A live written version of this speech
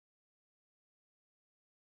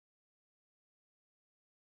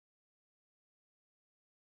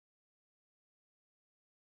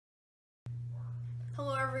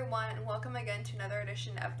Hello everyone, and welcome again to another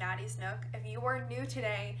edition of Nattie's Nook. If you are new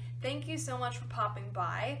today, thank you so much for popping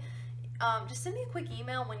by. Just send me a quick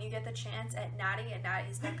email when you get the chance at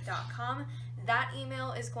nattie@nattiesnook.com. That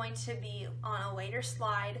email is going to be on a later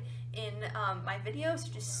slide in my video,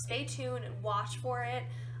 so just stay tuned and watch for it.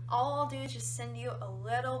 All I'll do is just send you a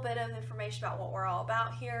little bit of information about what we're all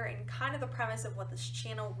about here and kind of the premise of what this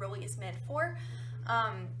channel really is meant for.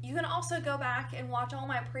 You can also go back and watch all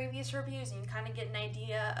my previous reviews and you can kind of get an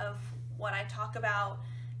idea of what I talk about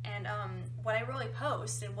and what I really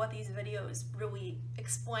post and what these videos really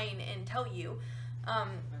explain and tell you.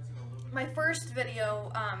 My first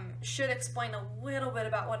video should explain a little bit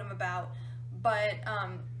about what I'm about, but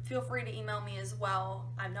feel free to email me as well.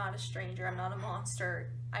 I'm not a stranger, I'm not a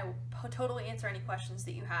monster. I will totally answer any questions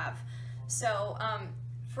that you have. So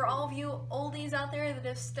for all of you oldies out there that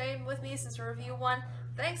have stayed with me since review 1,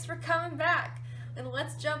 thanks for coming back. And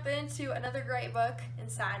let's jump into another great book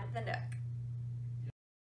inside the Nook.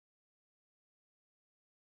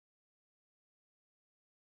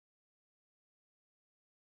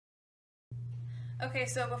 Okay,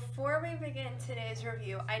 so before we begin today's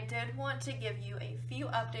review, I did want to give you a few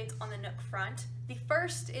updates on the Nook front. The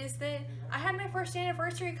first is that I had my first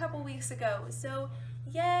anniversary a couple weeks ago, so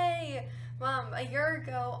yay! A year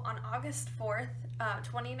ago on August 4th,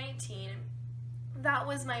 2019, that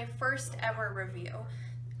was my first ever review.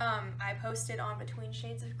 I posted on Between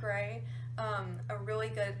Shades of Grey, a really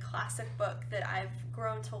good classic book that I've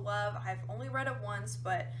grown to love. I've only read it once,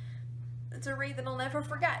 but it's a read that I'll never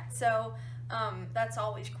forget, so that's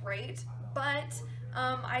always great. But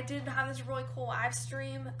I did have this really cool live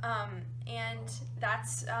stream, and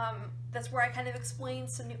that's where I kind of explained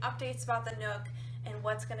some new updates about the Nook and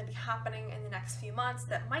what's going to be happening in the next few months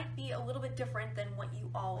that might be a little bit different than what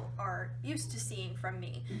you all are used to seeing from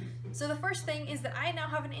me. So the first thing is that I now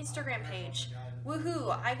have an Instagram page.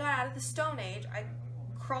 Woohoo! I got out of the Stone Age. I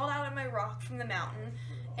crawled out of my rock from the mountain,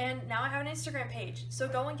 and now I have an Instagram page. So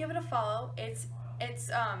go and give it a follow. It's at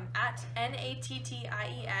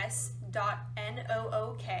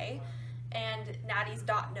natties.nook and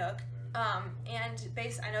natties.nook. And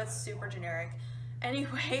I know it's super generic.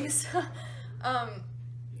 Anyways,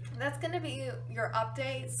 that's going to be your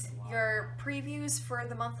updates, your previews for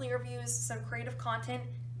the monthly reviews, some creative content.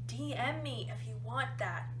 DM me if you want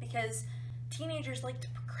that, because teenagers like to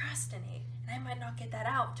procrastinate and I might not get that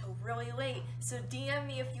out till really late. So DM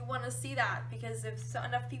me if you want to see that, because if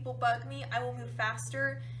enough people bug me, I will move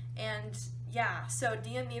faster. And yeah, so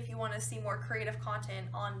DM me if you want to see more creative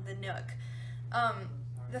content on the Nook.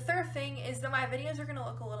 The third thing is that my videos are going to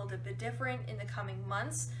look a little bit different in the coming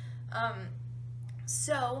months.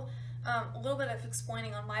 A little bit of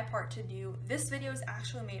explaining on my part to do. This video is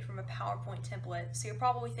actually made from a PowerPoint template, so you're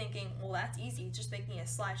probably thinking, well, that's easy, just make me a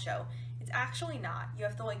slideshow. It's actually not. You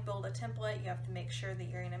have to build a template, you have to make sure that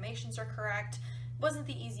your animations are correct. It wasn't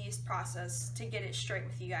the easiest process to get it straight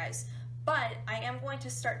with you guys, but I am going to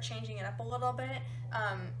start changing it up a little bit,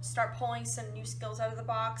 start pulling some new skills out of the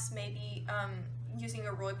box, maybe using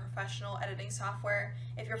a really professional editing software.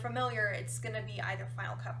 If you're familiar, it's going to be either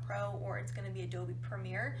Final Cut Pro or it's going to be Adobe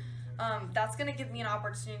Premiere. That's going to give me an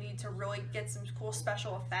opportunity to really get some cool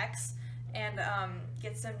special effects and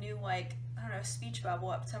get some new, I don't know, speech bubble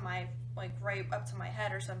up to my, right up to my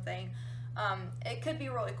head or something. It could be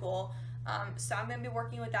really cool. So I'm going to be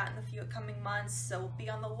working with that in the few coming months, so be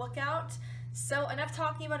on the lookout. So enough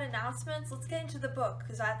talking about announcements, let's get into the book,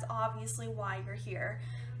 because that's obviously why you're here.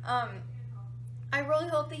 I really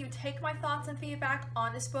hope that you take my thoughts and feedback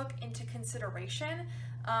on this book into consideration,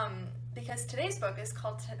 because today's book is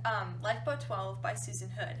called Lifeboat 12 by Susan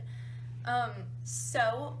Hood.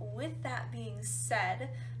 So with that being said,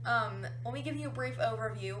 let me give you a brief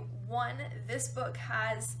overview. One, this book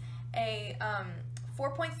has a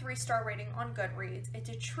 4.3 star rating on Goodreads. It's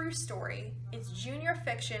a true story. It's junior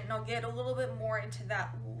fiction, and I'll get a little bit more into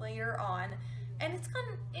that later on. And it's got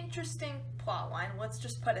an interesting plotline, let's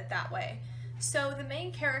just put it that way. So the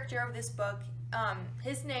main character of this book,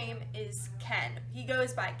 his name is Ken. He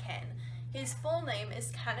goes by Ken. His full name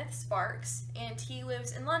is Kenneth Sparks, and he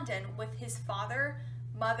lives in London with his father,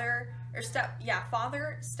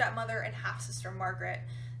 stepmother, and half-sister Margaret.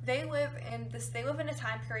 They live in a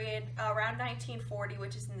time period around 1940,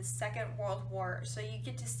 which is in the Second World War. So you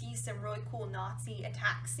get to see some really cool Nazi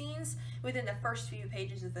attack scenes within the first few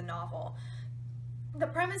pages of the novel. The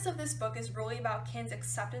premise of this book is really about Ken's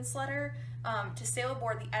acceptance letter to sail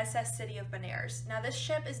aboard the SS City of Benares. Now, this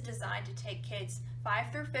ship is designed to take kids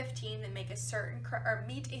 5 through 15 that meet a certain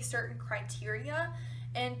criteria,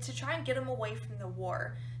 and to try and get them away from the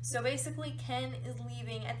war. So basically, Ken is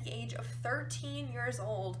leaving at the age of 13 years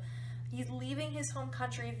old He's leaving his home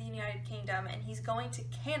country of the United Kingdom and he's going to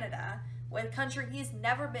Canada, a country he's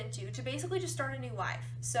never been to basically just start a new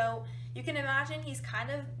life. So you can imagine he's kind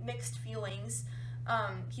of mixed feelings.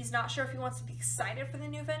 He's not sure if he wants to be excited for the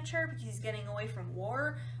new venture because he's getting away from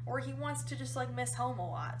war, or he wants to just like miss home a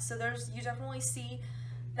lot. So you definitely see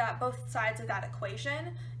that both sides of that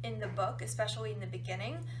equation in the book, especially in the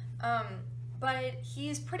beginning. But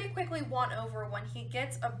he's pretty quickly won over when he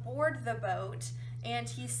gets aboard the boat and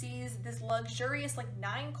he sees this luxurious like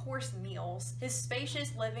 9-course meals, his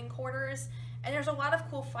spacious living quarters, and there's a lot of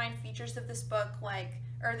cool fine features of this book,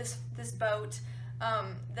 this boat.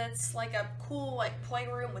 That's like a cool like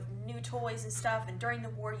playroom with new toys and stuff, and during the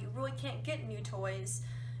war you really can't get new toys,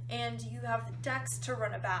 and you have decks to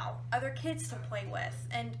run about, other kids to play with,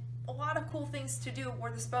 and a lot of cool things to do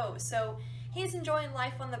aboard this boat. So he's enjoying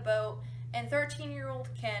life on the boat, and 13-year-old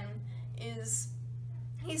Ken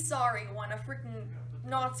he's sorry when a freaking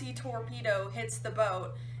Nazi torpedo hits the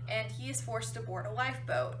boat and he is forced to board a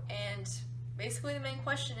lifeboat, and basically the main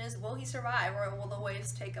question is, will he survive or will the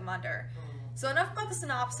waves take him under? So enough about the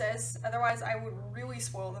synopsis, otherwise I would really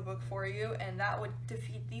spoil the book for you and that would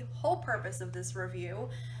defeat the whole purpose of this review.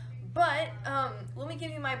 But let me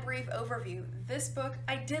give you my brief overview. This book,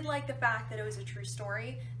 I did like the fact that it was a true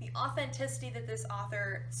story. The authenticity that this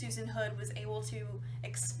author, Susan Hood, was able to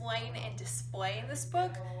explain and display in this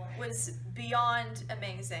book was beyond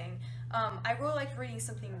amazing. I really liked reading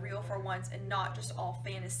something real for once and not just all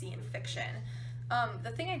fantasy and fiction.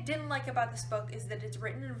 The thing I didn't like about this book is that it's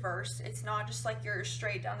written in verse. It's not just like your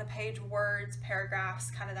straight down the page words,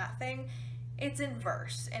 paragraphs, kind of that thing. It's in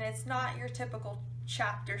verse, and it's not your typical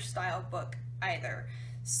chapter style book either.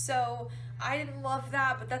 So I didn't love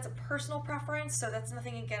that, but that's a personal preference, so that's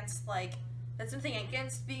nothing against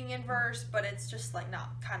being in verse, but it's just like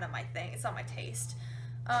not kind of my thing. It's not my taste.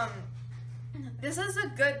 This is a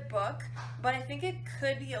good book, but I think it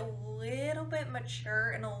could be a little bit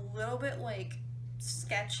mature and a little bit like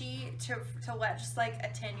sketchy to let just like a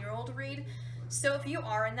 10-year-old read. So if you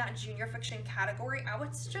are in that junior fiction category, I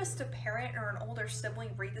would suggest a parent or an older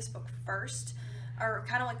sibling read this book first, or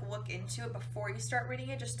kind of like look into it before you start reading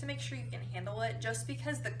it, just to make sure you can handle it, just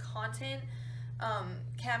because the content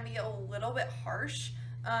can be a little bit harsh.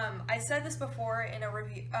 I said this before in a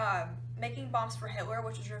review, Making Bombs for Hitler,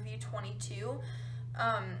 which is review 22. You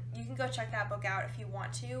can go check that book out if you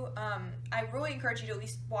want to. I really encourage you to at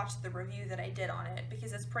least watch the review that I did on it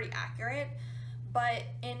because it's pretty accurate. But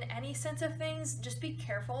in any sense of things, just be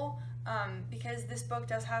careful because this book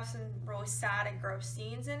does have some really sad and gross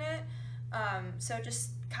scenes in it. So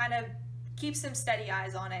just kind of keep some steady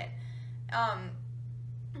eyes on it.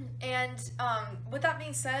 With that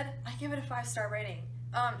being said, I give it a 5-star rating.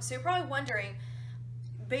 So you're probably wondering,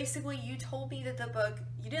 basically you told me that the book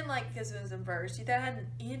you didn't like because it was in verse, you thought it had an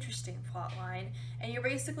interesting plot line, and you're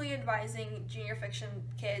basically advising junior fiction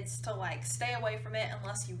kids to like stay away from it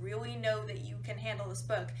unless you really know that you can handle this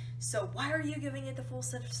book. So why are you giving it the full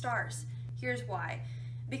set of stars? Here's why.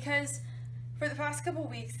 Because for the past couple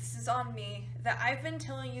weeks, this is on me, that I've been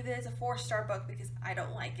telling you that it's a 4-star book because I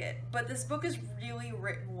don't like it. But this book is really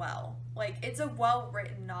written well. Like, it's a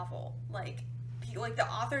well-written novel. Like the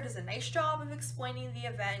author does a nice job of explaining the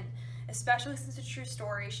event, especially since it's a true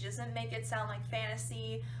story. She doesn't make it sound like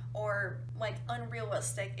fantasy or like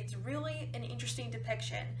unrealistic. It's really an interesting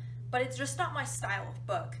depiction, but it's just not my style of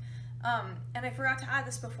book. And I forgot to add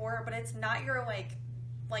this before, but it's not your like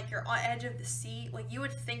you're on edge of the seat like you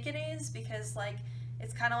would think it is, because like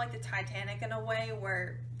it's kind of like the Titanic in a way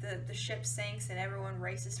where the ship sinks and everyone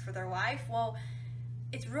races for their life. Well,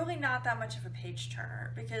 it's really not that much of a page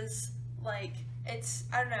turner because like I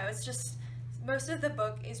don't know, it's just most of the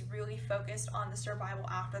book is really focused on the survival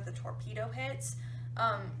after the torpedo hits.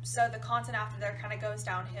 So the content after there kind of goes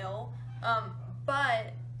downhill.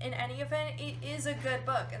 But in any event, it is a good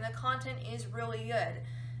book and the content is really good.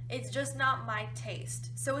 It's just not my taste.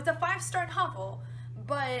 So it's a 5-star novel,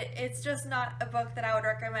 but it's just not a book that I would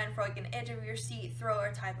recommend for like an edge of your seat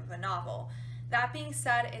thriller type of a novel. That being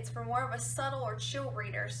said, it's for more of a subtle or chill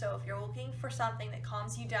reader, so if you're looking for something that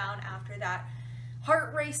calms you down after that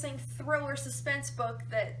heart-racing thriller suspense book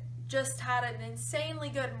that just had an insanely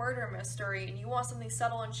good murder mystery and you want something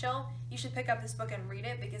subtle and chill, you should pick up this book and read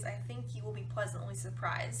it because I think you will be pleasantly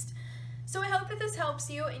surprised. So I hope that this helps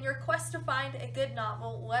you in your quest to find a good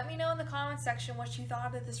novel. Let me know in the comments section what you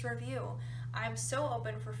thought of this review. I'm so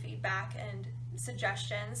open for feedback and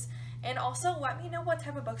suggestions, and also let me know what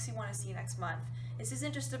type of books you want to see next month. This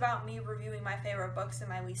isn't just about me reviewing my favorite books and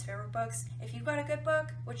my least favorite books. If you've got a good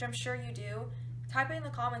book, which I'm sure you do, type it in the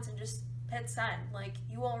comments and just hit send. Like,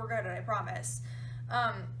 you won't regret it, I promise.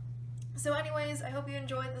 So anyways, I hope you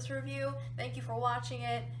enjoyed this review. Thank you for watching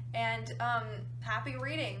it, and happy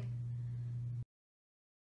reading.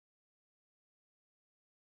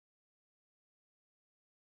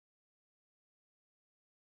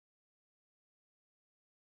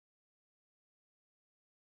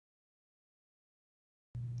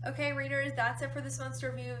 Okay, readers, that's it for this month's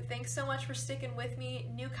review. Thanks so much for sticking with me.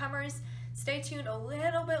 Newcomers, stay tuned a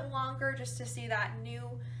little bit longer just to see that new,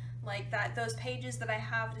 those pages that I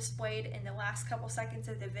have displayed in the last couple seconds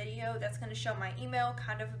of the video. That's going to show my email,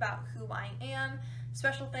 kind of about who I am.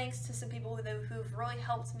 Special thanks to some people who've really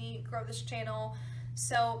helped me grow this channel.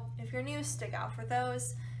 So if you're new, stick out for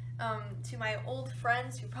those. To my old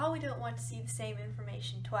friends who probably don't want to see the same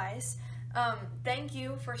information twice, thank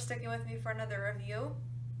you for sticking with me for another review.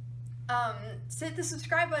 Hit the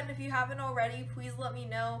subscribe button if you haven't already. Please let me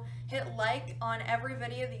know. Hit like on every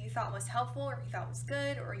video that you thought was helpful, or you thought was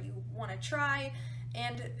good, or you want to try,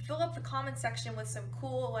 and fill up the comment section with some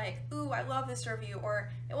cool, ooh, I love this review,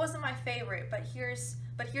 or it wasn't my favorite, but here's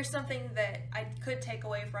something that I could take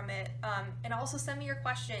away from it. And also send me your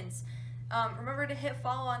questions. Remember to hit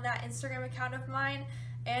follow on that Instagram account of mine,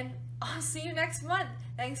 and I'll see you next month.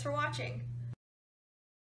 Thanks for watching.